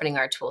and sharpening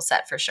our tool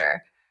set for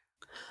sure.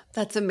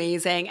 That's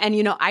amazing. And,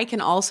 I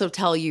can also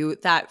tell you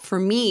that for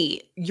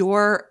me,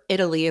 your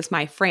Italy is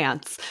my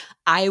France.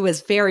 I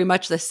was very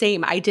much the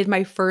same. I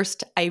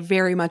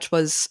very much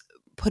was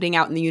putting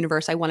out in the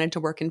universe. I wanted to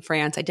work in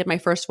France. I did my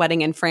first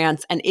wedding in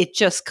France, and it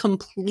just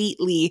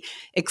completely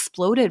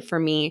exploded for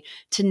me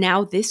to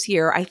now this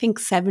year. I think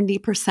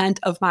 70%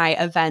 of my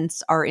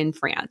events are in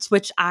France,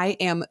 which I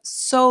am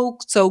so,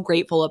 so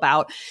grateful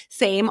about.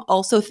 Same,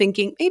 also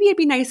thinking maybe it'd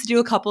be nice to do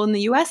a couple in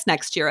the US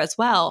next year as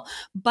well.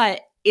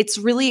 But it's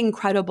really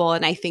incredible.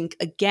 And I think,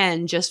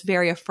 again, just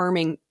very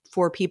affirming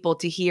for people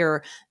to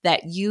hear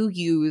that you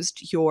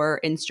used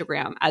your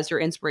Instagram as your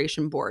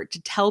inspiration board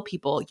to tell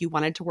people you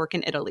wanted to work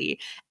in Italy.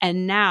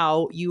 And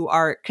now you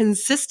are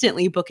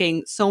consistently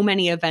booking so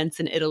many events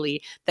in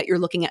Italy that you're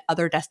looking at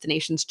other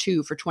destinations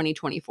too for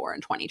 2024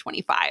 and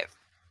 2025.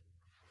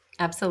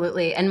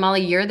 Absolutely. And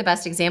Molly, you're the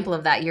best example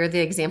of that. You're the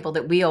example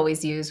that we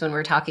always use when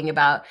we're talking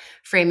about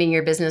framing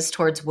your business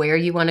towards where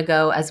you want to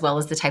go, as well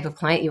as the type of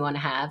client you want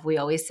to have. We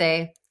always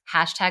say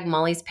hashtag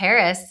Molly's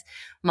Paris.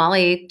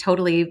 Molly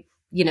totally,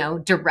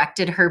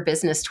 directed her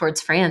business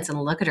towards France,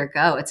 and look at her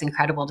go. It's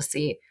incredible to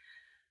see.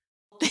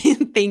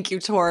 Thank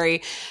you,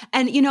 Tori.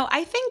 And,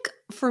 I think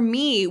for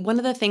me, one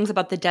of the things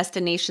about the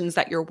destinations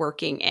that you're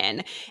working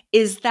in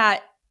is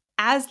that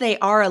as they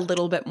are a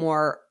little bit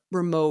more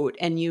remote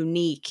and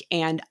unique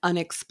and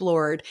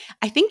unexplored,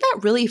 I think that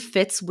really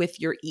fits with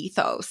your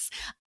ethos.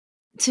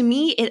 To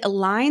me, it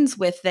aligns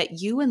with that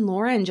you and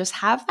Lauren just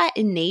have that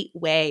innate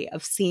way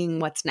of seeing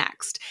what's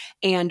next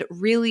and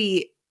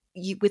really,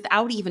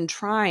 without even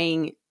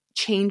trying,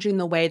 changing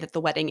the way that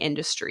the wedding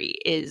industry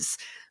is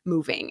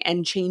moving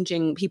and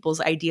changing people's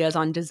ideas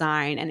on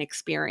design and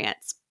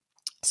experience.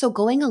 So,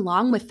 going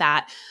along with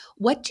that,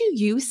 what do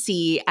you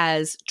see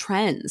as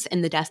trends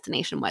in the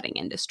destination wedding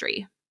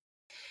industry?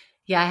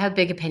 Yeah, I have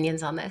big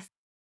opinions on this.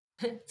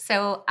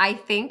 So I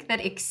think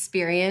that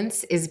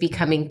experience is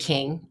becoming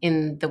king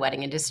in the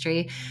wedding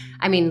industry.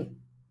 I mean,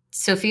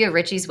 Sophia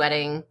Richie's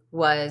wedding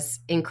was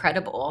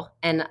incredible,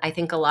 and I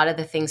think a lot of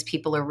the things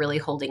people are really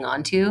holding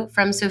on to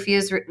from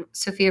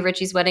Sophia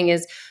Richie's wedding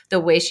is the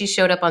way she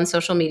showed up on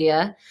social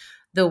media,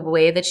 the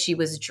way that she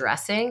was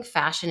dressing.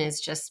 Fashion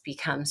has just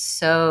become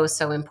so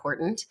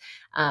important,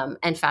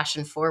 and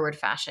fashion forward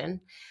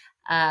fashion.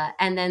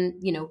 And then,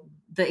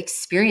 the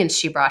experience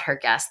she brought her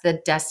guests,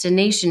 the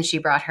destination she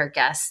brought her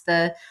guests,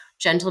 the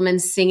gentleman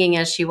singing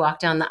as she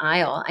walked down the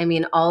aisle. I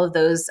mean, all of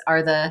those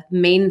are the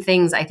main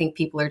things I think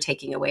people are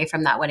taking away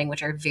from that wedding,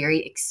 which are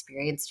very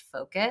experienced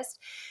focused.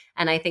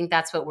 And I think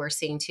that's what we're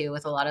seeing too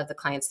with a lot of the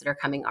clients that are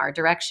coming our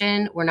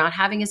direction. We're not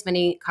having as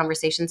many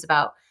conversations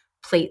about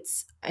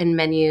plates and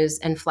menus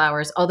and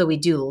flowers, although we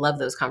do love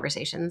those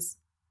conversations.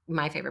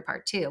 My favorite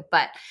part too.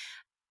 But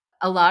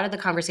a lot of the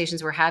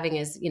conversations we're having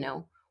is,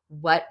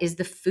 what is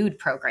the food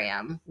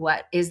program?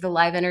 What is the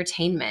live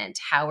entertainment?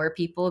 How are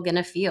people going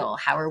to feel?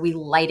 How are we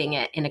lighting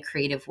it in a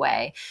creative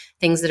way?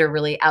 Things that are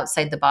really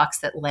outside the box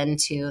that lend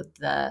to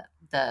the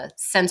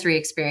sensory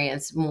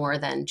experience more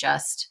than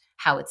just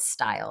how it's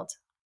styled.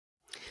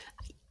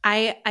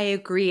 I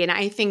agree. And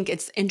I think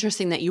it's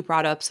interesting that you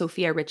brought up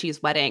Sophia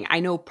Richie's wedding. I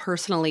know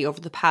personally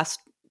over the past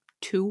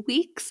 2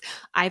 weeks,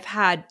 I've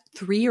had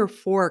 3 or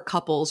 4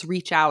 couples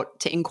reach out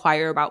to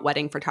inquire about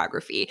wedding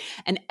photography,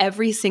 and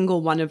every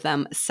single one of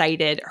them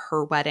cited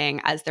her wedding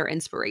as their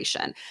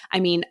inspiration. I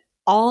mean,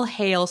 all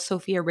hail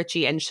Sophia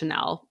Richie and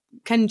Chanel.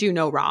 Can do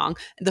no wrong.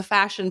 The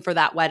fashion for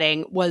that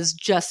wedding was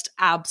just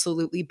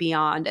absolutely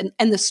beyond,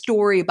 and the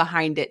story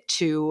behind it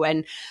too,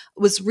 and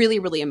was really,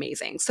 really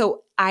amazing.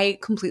 So I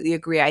completely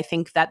agree. I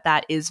think that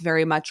that is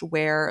very much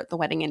where the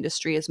wedding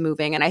industry is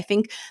moving. And I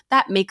think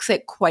that makes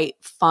it quite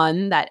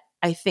fun that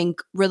I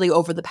think really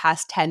over the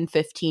past 10,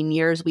 15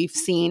 years, we've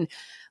seen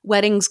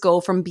weddings go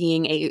from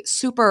being a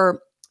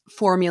super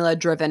formula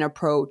driven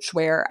approach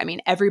where, I mean,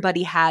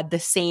 everybody had the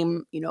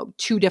same,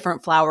 2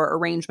 different flower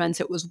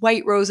arrangements. It was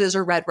white roses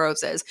or red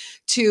roses,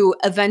 to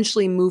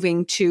eventually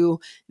moving to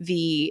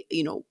the,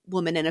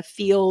 woman in a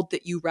field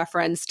that you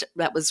referenced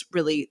that was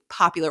really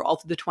popular all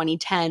through the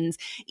 2010s.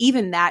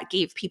 Even that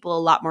gave people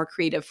a lot more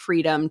creative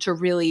freedom to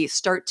really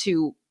start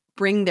to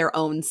bring their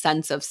own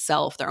sense of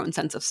self, their own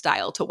sense of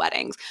style to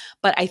weddings.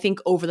 But I think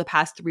over the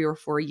past 3 or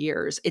 4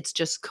 years, it's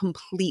just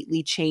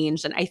completely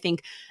changed. And I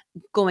think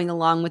going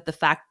along with the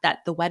fact that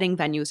the wedding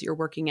venues you're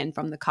working in,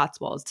 from the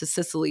Cotswolds to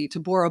Sicily to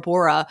Bora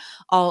Bora,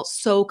 all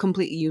so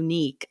completely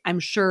unique, I'm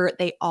sure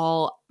they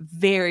all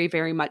very,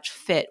 very much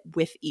fit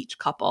with each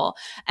couple.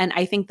 And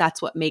I think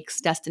that's what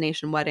makes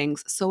destination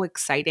weddings so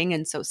exciting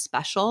and so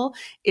special,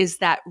 is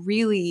that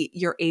really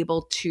you're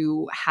able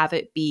to have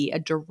it be a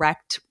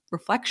direct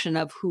reflection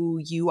of who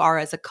you are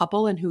as a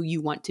couple and who you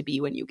want to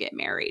be when you get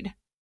married.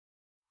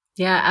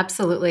 Yeah,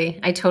 absolutely.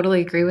 I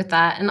totally agree with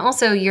that. And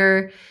also,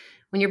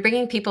 when you're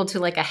bringing people to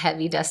like a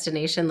heavy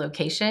destination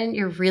location,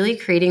 you're really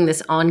creating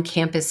this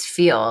on-campus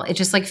feel. It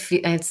just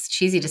it's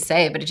cheesy to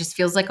say, but it just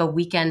feels like a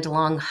weekend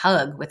long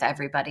hug with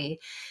everybody.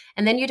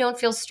 And then you don't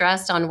feel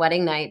stressed on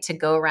wedding night to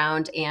go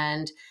around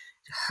and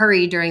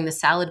hurry during the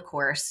salad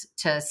course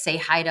to say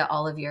hi to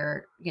all of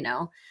your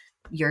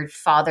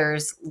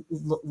father's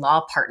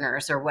law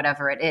partners or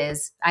whatever it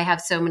is. I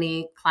have so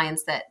many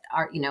clients that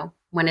are,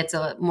 when it's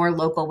a more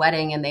local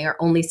wedding and they are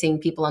only seeing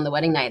people on the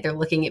wedding night, they're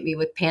looking at me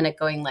with panic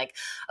going like,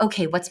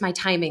 okay, what's my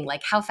timing?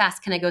 Like, how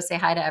fast can I go say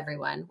hi to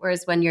everyone?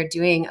 Whereas when you're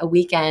doing a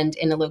weekend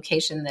in a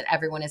location that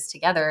everyone is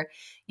together,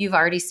 you've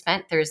already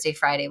spent Thursday,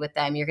 Friday with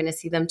them. You're going to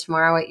see them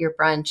tomorrow at your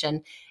brunch.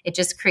 And it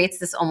just creates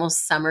this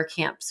almost summer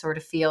camp sort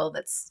of feel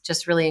that's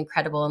just really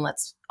incredible and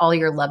lets all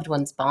your loved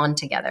ones bond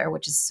together,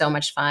 which is so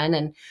much fun.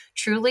 And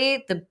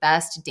truly the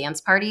best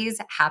dance parties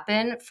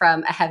happen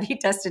from a heavy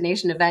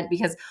destination event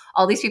because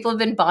all these people have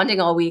been bonding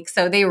all week.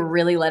 So they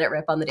really let it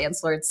rip on the dance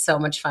floor. It's so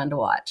much fun to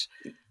watch.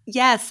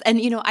 Yes. And,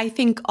 I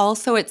think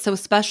also it's so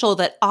special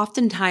that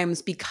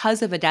oftentimes,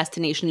 because of a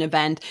destination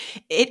event,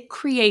 it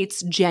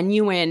creates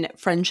genuine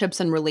friendships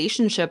and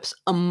relationships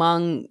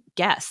among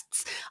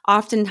guests.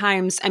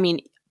 Oftentimes, I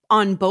mean,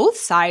 on both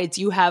sides,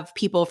 you have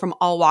people from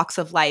all walks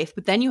of life,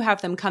 but then you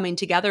have them coming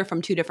together from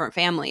 2 different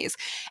families.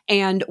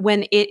 And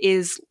when it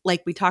is,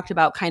 like we talked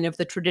about, kind of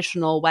the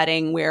traditional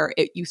wedding where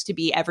it used to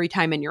be every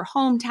time in your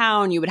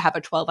hometown, you would have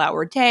a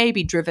 12-hour day,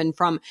 be driven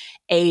from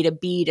A to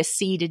B to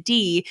C to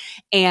D,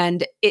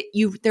 and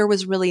there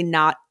was really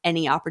not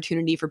any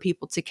opportunity for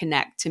people to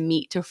connect, to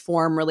meet, to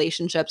form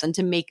relationships, and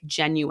to make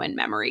genuine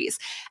memories.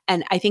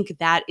 And I think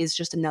that is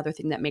just another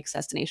thing that makes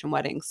destination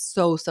weddings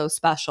so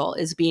special,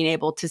 is being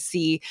able to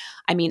see.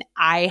 I mean,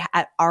 I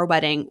at our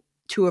wedding,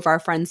 2 of our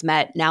friends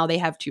met. Now they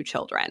have 2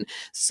 children.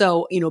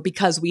 So,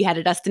 because we had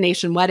a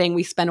destination wedding,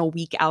 we spent a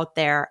week out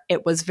there.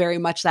 It was very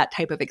much that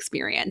type of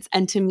experience.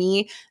 And to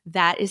me,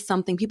 that is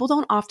something people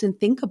don't often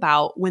think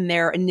about when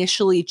they're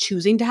initially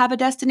choosing to have a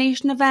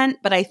destination event.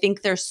 But I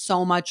think there's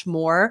so much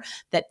more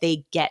that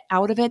they get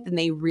out of it than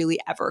they really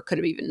ever could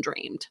have even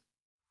dreamed.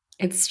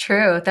 It's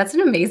true. That's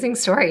an amazing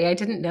story. I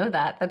didn't know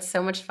that. That's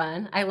so much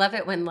fun. I love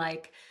it when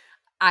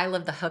I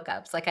love the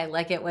hookups. Like I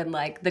like it when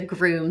the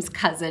groom's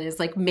cousin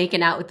is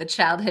making out with the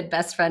childhood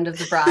best friend of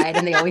the bride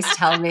and they always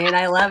tell me and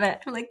I love it.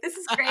 I'm like, this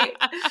is great.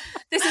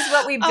 This is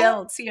what we Oh.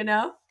 built, you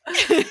know?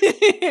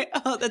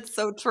 Oh, that's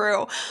so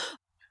true.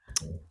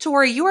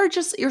 Tori, you're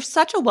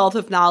such a wealth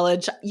of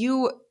knowledge.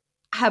 You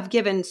have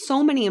given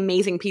so many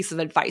amazing pieces of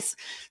advice.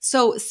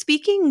 So,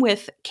 speaking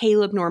with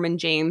Caleb Norman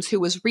James, who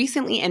was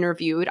recently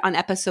interviewed on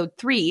episode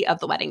 3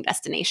 of The Wedding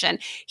Destination,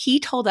 he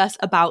told us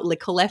about Le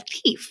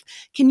Collectif.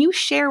 Can you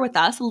share with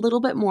us a little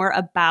bit more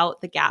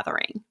about the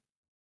gathering?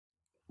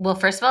 Well,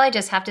 first of all, I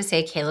just have to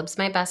say Caleb's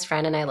my best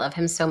friend and I love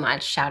him so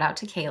much. Shout out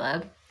to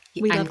Caleb.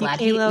 We I'm love you, glad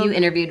you Caleb.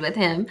 interviewed with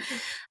him.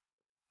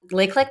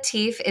 Le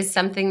Collectif is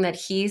something that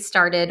he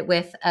started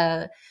with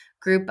a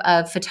group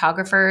of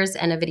photographers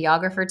and a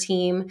videographer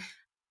team.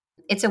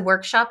 It's a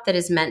workshop that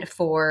is meant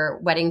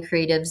for wedding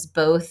creatives,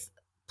 both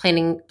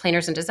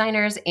planners and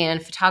designers,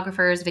 and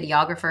photographers,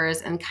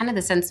 videographers. And kind of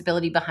the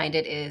sensibility behind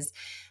it is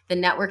the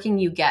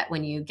networking you get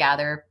when you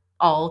gather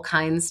all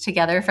kinds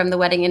together from the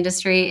wedding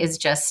industry is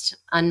just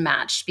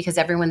unmatched because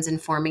everyone's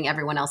informing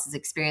everyone else's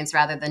experience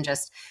rather than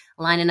just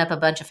lining up a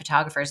bunch of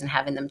photographers and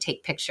having them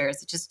take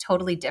pictures. It's just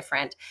totally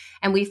different.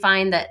 And we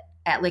find that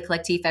at Le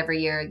Collectif every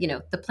year,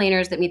 the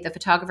planners that meet the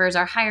photographers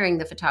are hiring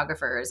the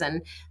photographers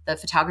and the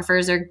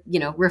photographers are,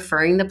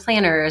 referring the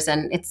planners.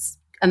 And it's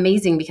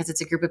amazing because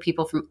it's a group of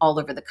people from all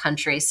over the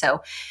country.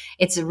 So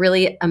it's a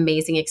really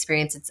amazing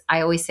experience.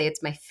 I always say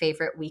it's my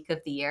favorite week of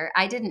the year.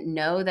 I didn't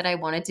know that I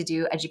wanted to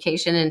do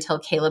education until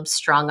Caleb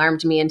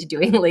strong-armed me into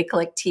doing Le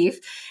Collectif.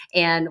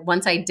 And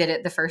once I did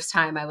it the first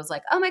time, I was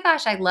like, oh my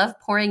gosh, I love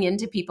pouring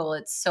into people.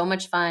 It's so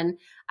much fun.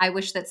 I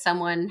wish that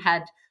someone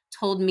had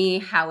told me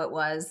how it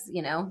was,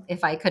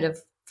 if I could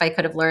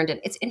have learned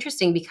it. It's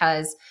interesting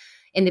because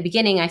in the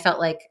beginning I felt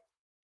like,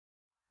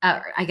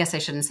 I guess I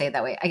shouldn't say it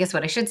that way. I guess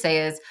what I should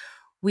say is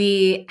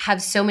we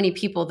have so many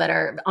people that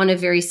are on a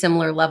very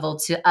similar level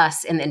to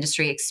us in the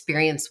industry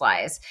experience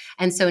wise.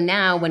 And so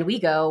now when we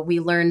go, we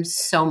learn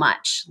so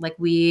much. Like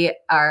we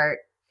are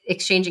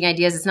exchanging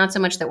ideas. It's not so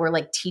much that we're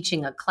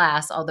teaching a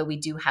class, although we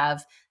do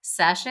have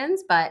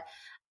sessions, but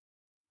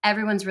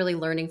everyone's really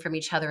learning from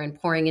each other and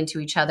pouring into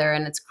each other.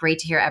 And it's great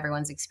to hear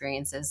everyone's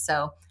experiences.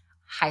 So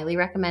highly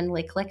recommend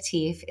Le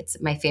Collectif.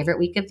 It's my favorite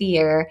week of the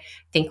year.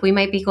 Think we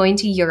might be going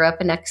to Europe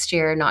next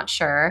year. Not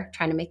sure.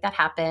 Trying to make that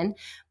happen.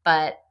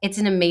 But it's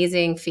an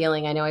amazing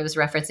feeling. I know I was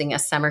referencing a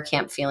summer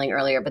camp feeling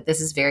earlier, but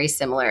this is very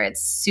similar.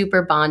 It's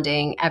super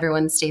bonding.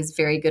 Everyone stays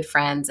very good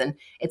friends. And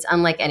it's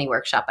unlike any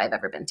workshop I've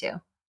ever been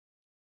to.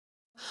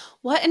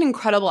 What an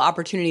incredible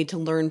opportunity to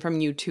learn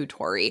from you too,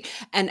 Tori.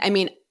 And I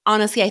mean,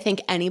 honestly, I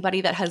think anybody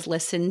that has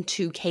listened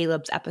to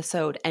Caleb's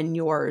episode and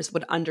yours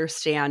would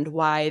understand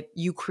why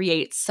you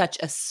create such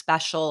a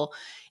special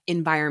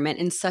environment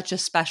and such a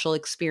special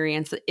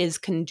experience that is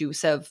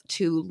conducive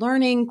to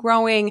learning,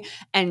 growing,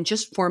 and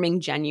just forming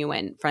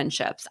genuine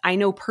friendships. I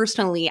know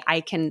personally,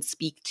 I can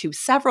speak to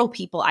several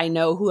people I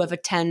know who have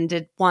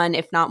attended one,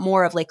 if not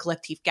more, of Le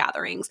Collectif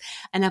gatherings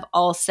and have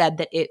all said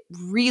that it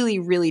really,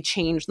 really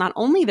changed not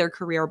only their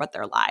career, but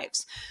their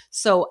lives.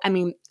 So, I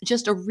mean,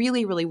 just a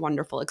really, really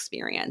wonderful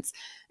experience.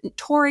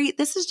 Tori,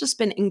 this has just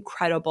been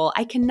incredible.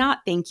 I cannot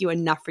thank you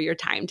enough for your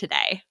time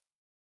today.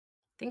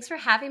 Thanks for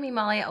having me,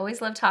 Molly. I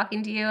always love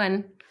talking to you,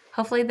 and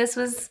hopefully this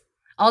was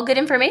all good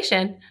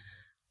information.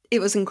 It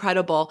was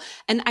incredible.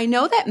 And I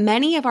know that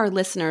many of our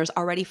listeners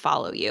already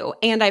follow you,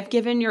 and I've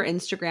given your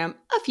Instagram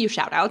a few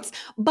shout outs.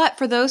 But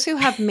for those who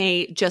have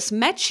may just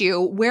met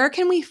you, where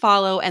can we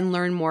follow and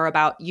learn more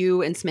about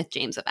you and Smith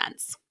James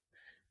Events?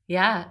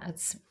 Yeah,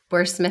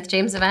 we're Smith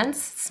James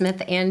Events,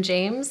 Smith and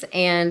James.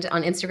 And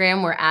on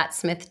Instagram, we're at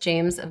Smith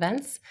James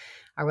Events.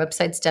 Our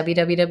website's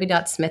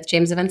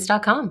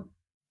www.smithjamesevents.com.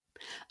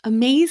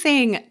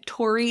 Amazing.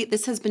 Tori,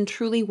 this has been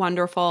truly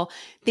wonderful.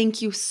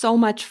 Thank you so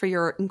much for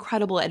your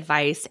incredible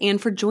advice and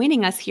for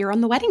joining us here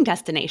on The Wedding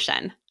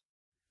Destination.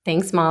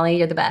 Thanks, Molly.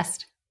 You're the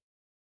best.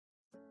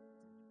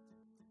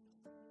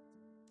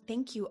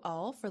 Thank you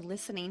all for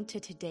listening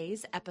to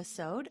today's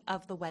episode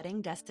of the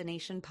Wedding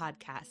Destination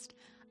podcast.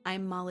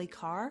 I'm Molly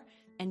Carr,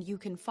 and you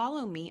can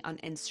follow me on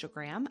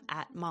Instagram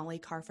at Molly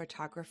Carr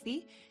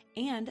Photography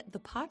and the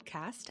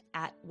podcast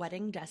at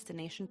Wedding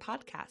Destination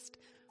Podcast.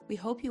 We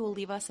hope you will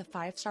leave us a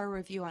 5-star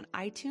review on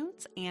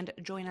iTunes and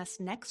join us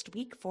next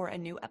week for a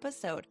new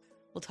episode.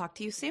 We'll talk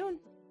to you soon.